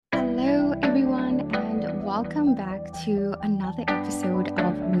welcome back to another episode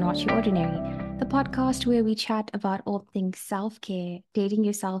of Not Your Ordinary, the podcast where we chat about all things self-care, dating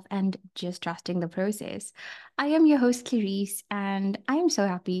yourself, and just trusting the process. I am your host, Clarice, and I am so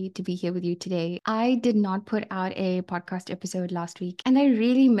happy to be here with you today. I did not put out a podcast episode last week, and I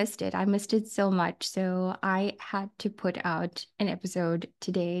really missed it. I missed it so much, so I had to put out an episode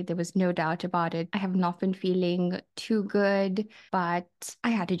today. There was no doubt about it. I have not been feeling too good, but I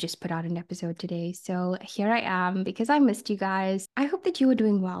had to just put out an episode today. So here I am because I missed you guys. I hope that you are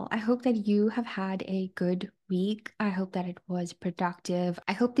doing well. I hope that you have had a good week. I hope that it was productive.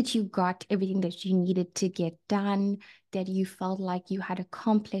 I hope that you got everything that you needed to get done, that you felt like you had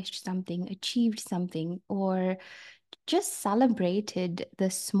accomplished something, achieved something, or just celebrated the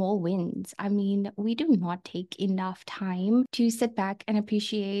small wins. I mean, we do not take enough time to sit back and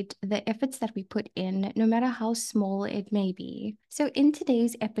appreciate the efforts that we put in, no matter how small it may be. So, in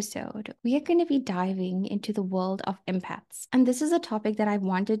today's episode, we are going to be diving into the world of empaths. And this is a topic that I've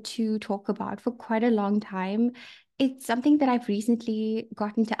wanted to talk about for quite a long time. It's something that I've recently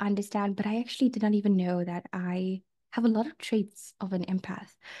gotten to understand, but I actually did not even know that I have a lot of traits of an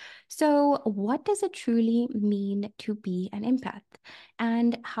empath. So, what does it truly mean to be an empath?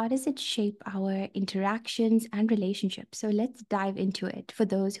 And how does it shape our interactions and relationships? So, let's dive into it for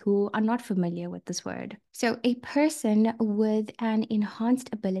those who are not familiar with this word. So, a person with an enhanced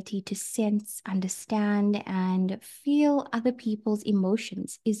ability to sense, understand, and feel other people's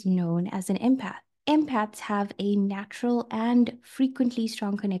emotions is known as an empath. Empaths have a natural and frequently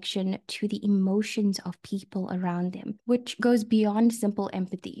strong connection to the emotions of people around them, which goes beyond simple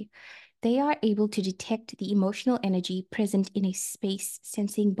empathy. They are able to detect the emotional energy present in a space,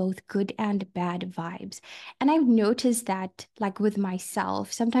 sensing both good and bad vibes. And I've noticed that, like with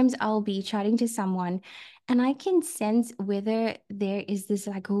myself, sometimes I'll be chatting to someone and I can sense whether there is this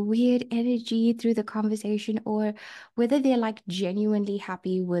like weird energy through the conversation or whether they're like genuinely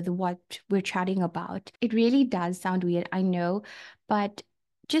happy with what we're chatting about. It really does sound weird, I know, but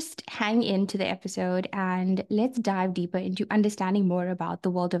just hang into the episode and let's dive deeper into understanding more about the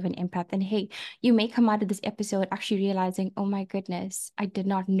world of an empath. And hey, you may come out of this episode actually realizing, oh my goodness, I did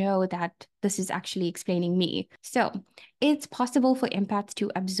not know that this is actually explaining me. So it's possible for empaths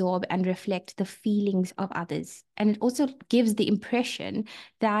to absorb and reflect the feelings of others. And it also gives the impression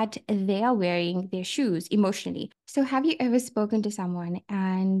that they are wearing their shoes emotionally. So have you ever spoken to someone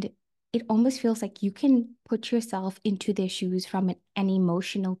and it almost feels like you can put yourself into their shoes from an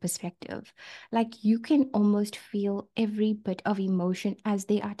emotional perspective. Like you can almost feel every bit of emotion as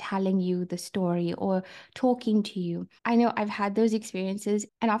they are telling you the story or talking to you. I know I've had those experiences,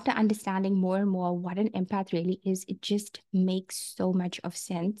 and after understanding more and more what an empath really is, it just makes so much of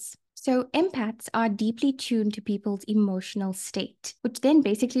sense. So, empaths are deeply tuned to people's emotional state, which then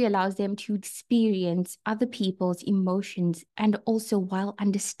basically allows them to experience other people's emotions and also while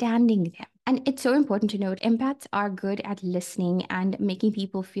understanding them. And it's so important to note empaths are good at listening and making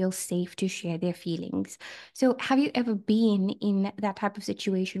people feel safe to share their feelings. So, have you ever been in that type of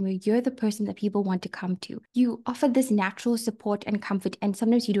situation where you're the person that people want to come to? You offer this natural support and comfort, and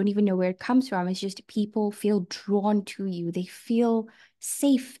sometimes you don't even know where it comes from. It's just people feel drawn to you, they feel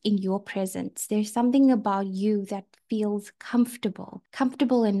safe in your presence. There's something about you that feels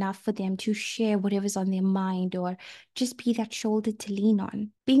comfortable enough for them to share whatever's on their mind or just be that shoulder to lean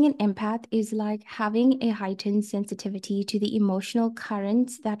on. Being an empath is like having a heightened sensitivity to the emotional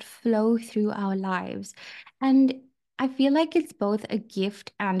currents that flow through our lives. And I feel like it's both a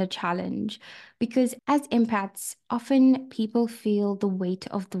gift and a challenge because as empaths, often people feel the weight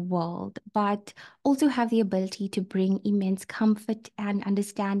of the world, but also have the ability to bring immense comfort and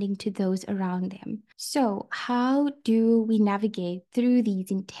understanding to those around them. So, how do we navigate through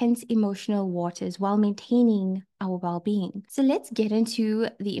these intense emotional waters while maintaining our well being? So, let's get into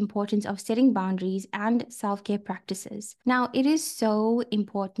the importance of setting boundaries and self care practices. Now, it is so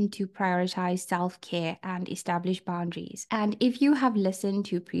important to prioritize self care and establish boundaries. And if you have listened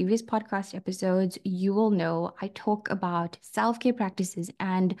to previous podcast episodes, you will know I talk about self care practices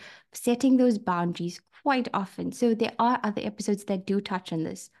and setting those boundaries quite often. So there are other episodes that do touch on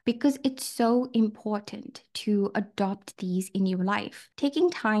this because it's so important to adopt these in your life. Taking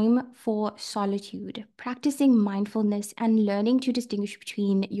time for solitude, practicing mindfulness, and learning to distinguish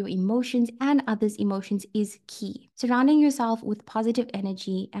between your emotions and others' emotions is key. Surrounding yourself with positive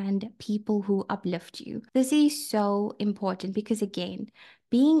energy and people who uplift you. This is so important because, again,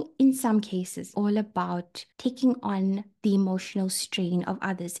 being in some cases all about taking on the emotional strain of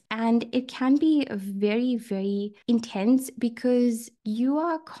others. And it can be very, very intense because you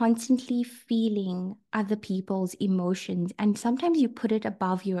are constantly feeling other people's emotions and sometimes you put it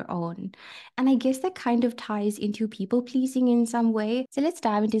above your own. And I guess that kind of ties into people pleasing in some way. So let's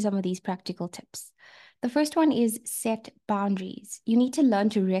dive into some of these practical tips. The first one is set boundaries. You need to learn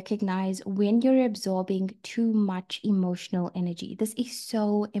to recognize when you're absorbing too much emotional energy. This is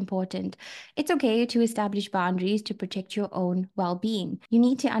so important. It's okay to establish boundaries to protect your own well being. You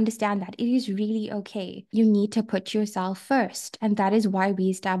need to understand that it is really okay. You need to put yourself first. And that is why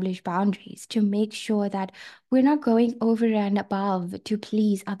we establish boundaries to make sure that we're not going over and above to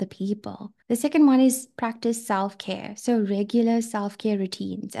please other people. The second one is practice self care. So, regular self care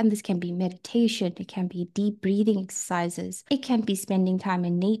routines. And this can be meditation, it can be deep breathing exercises, it can be spending time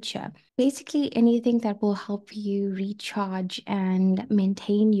in nature. Basically, anything that will help you recharge and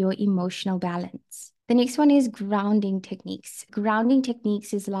maintain your emotional balance. The next one is grounding techniques. Grounding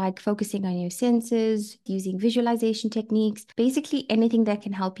techniques is like focusing on your senses, using visualization techniques, basically anything that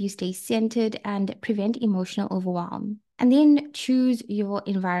can help you stay centered and prevent emotional overwhelm. And then choose your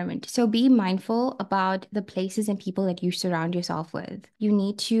environment. So be mindful about the places and people that you surround yourself with. You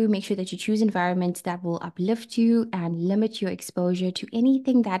need to make sure that you choose environments that will uplift you and limit your exposure to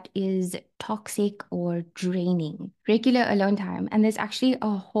anything that is toxic or draining. Regular alone time. And there's actually a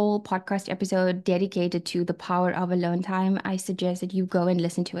whole podcast episode dedicated to the power of alone time. I suggest that you go and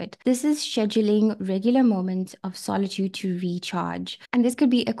listen to it. This is scheduling regular moments of solitude to recharge. And this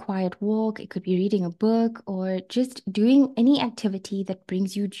could be a quiet walk, it could be reading a book, or just doing any activity that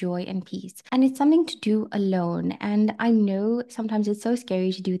brings you joy and peace. And it's something to do alone. And I know sometimes it's so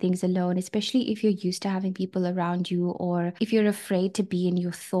scary to do things alone, especially if you're used to having people around you, or if you're afraid to be in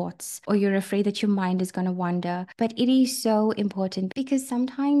your thoughts, or you're afraid that your mind is going to wander. But it is so important because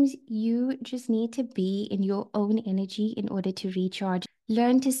sometimes you just need to be in your own energy in order to recharge.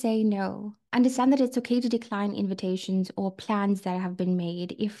 Learn to say no. Understand that it's okay to decline invitations or plans that have been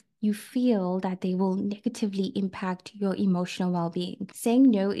made if you feel that they will negatively impact your emotional well being. Saying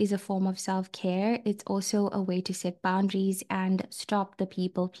no is a form of self care. It's also a way to set boundaries and stop the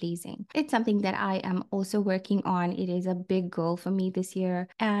people pleasing. It's something that I am also working on. It is a big goal for me this year,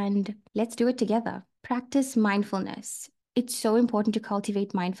 and let's do it together. Practice mindfulness. It's so important to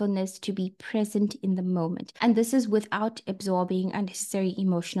cultivate mindfulness to be present in the moment. And this is without absorbing unnecessary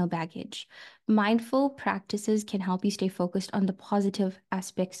emotional baggage. Mindful practices can help you stay focused on the positive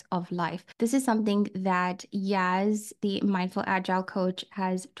aspects of life. This is something that Yaz, the mindful agile coach,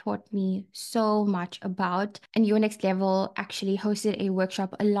 has taught me so much about. And Your Next Level actually hosted a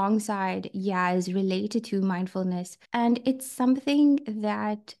workshop alongside Yaz related to mindfulness. And it's something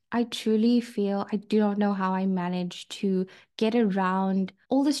that I truly feel I do not know how I managed to get around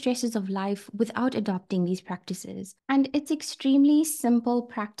all the stresses of life without adopting these practices. And it's extremely simple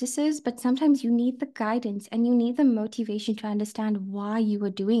practices, but sometimes you need the guidance and you need the motivation to understand why you are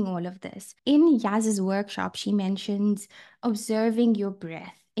doing all of this. In Yaz's workshop, she mentions observing your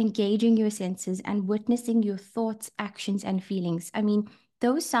breath, engaging your senses, and witnessing your thoughts, actions, and feelings. I mean,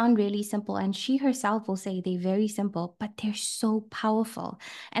 those sound really simple, and she herself will say they're very simple, but they're so powerful.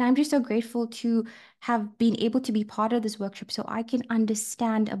 And I'm just so grateful to have been able to be part of this workshop so I can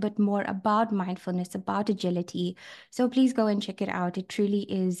understand a bit more about mindfulness, about agility. So please go and check it out. It truly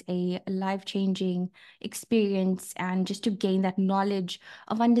is a life-changing experience, and just to gain that knowledge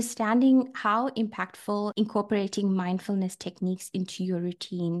of understanding how impactful incorporating mindfulness techniques into your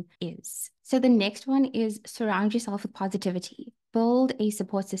routine is. So the next one is surround yourself with positivity. Build a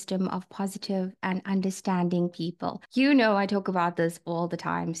support system of positive and understanding people. You know, I talk about this all the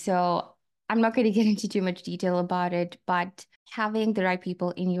time, so I'm not going to get into too much detail about it, but having the right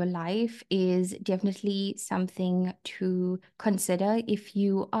people in your life is definitely something to consider if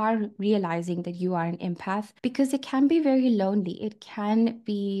you are realizing that you are an empath, because it can be very lonely. It can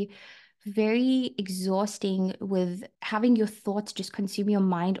be very exhausting with having your thoughts just consume your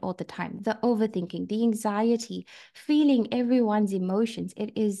mind all the time. The overthinking, the anxiety, feeling everyone's emotions.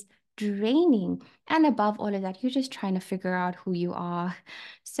 It is draining. And above all of that, you're just trying to figure out who you are.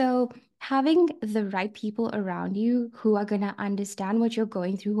 So, having the right people around you who are going to understand what you're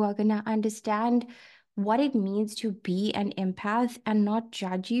going through, who are going to understand what it means to be an empath and not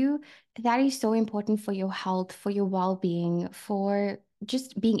judge you, that is so important for your health, for your well being, for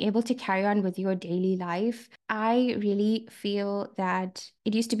just being able to carry on with your daily life. I really feel that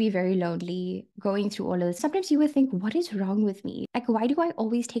it used to be very lonely going through all of this. Sometimes you would think, what is wrong with me? Like, why do I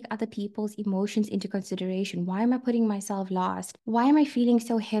always take other people's emotions into consideration? Why am I putting myself last? Why am I feeling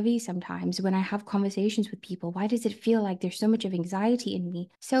so heavy sometimes when I have conversations with people? Why does it feel like there's so much of anxiety in me?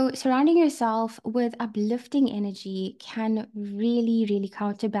 So, surrounding yourself with uplifting energy can really, really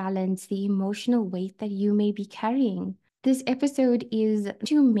counterbalance the emotional weight that you may be carrying. This episode is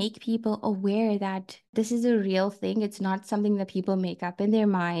to make people aware that this is a real thing. It's not something that people make up in their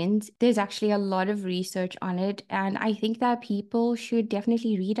minds. There's actually a lot of research on it. And I think that people should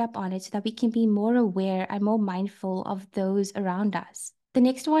definitely read up on it so that we can be more aware and more mindful of those around us. The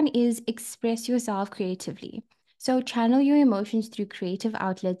next one is express yourself creatively. So, channel your emotions through creative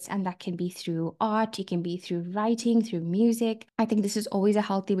outlets, and that can be through art, it can be through writing, through music. I think this is always a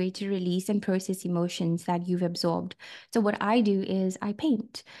healthy way to release and process emotions that you've absorbed. So, what I do is I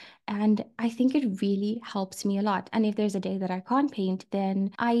paint, and I think it really helps me a lot. And if there's a day that I can't paint,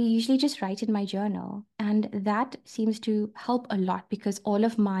 then I usually just write in my journal. And that seems to help a lot because all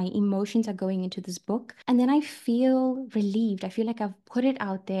of my emotions are going into this book. And then I feel relieved. I feel like I've put it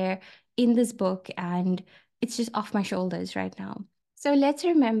out there in this book and it's just off my shoulders right now. So let's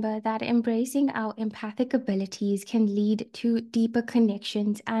remember that embracing our empathic abilities can lead to deeper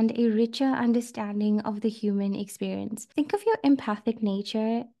connections and a richer understanding of the human experience. Think of your empathic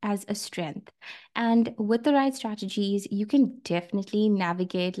nature as a strength. And with the right strategies, you can definitely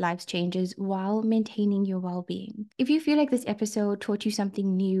navigate life's changes while maintaining your well being. If you feel like this episode taught you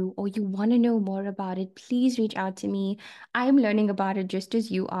something new or you want to know more about it, please reach out to me. I'm learning about it just as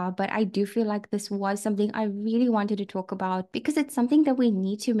you are, but I do feel like this was something I really wanted to talk about because it's something that we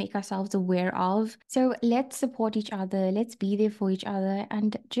need to make ourselves aware of. So let's support each other, let's be there for each other,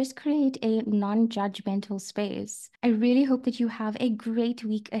 and just create a non judgmental space. I really hope that you have a great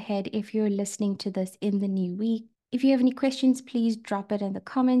week ahead if you're listening to this in the new week. If you have any questions, please drop it in the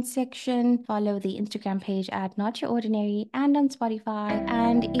comments section. Follow the Instagram page at Not Your Ordinary and on Spotify.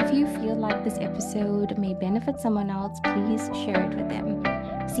 And if you feel like this episode may benefit someone else, please share it with them.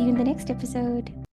 See you in the next episode.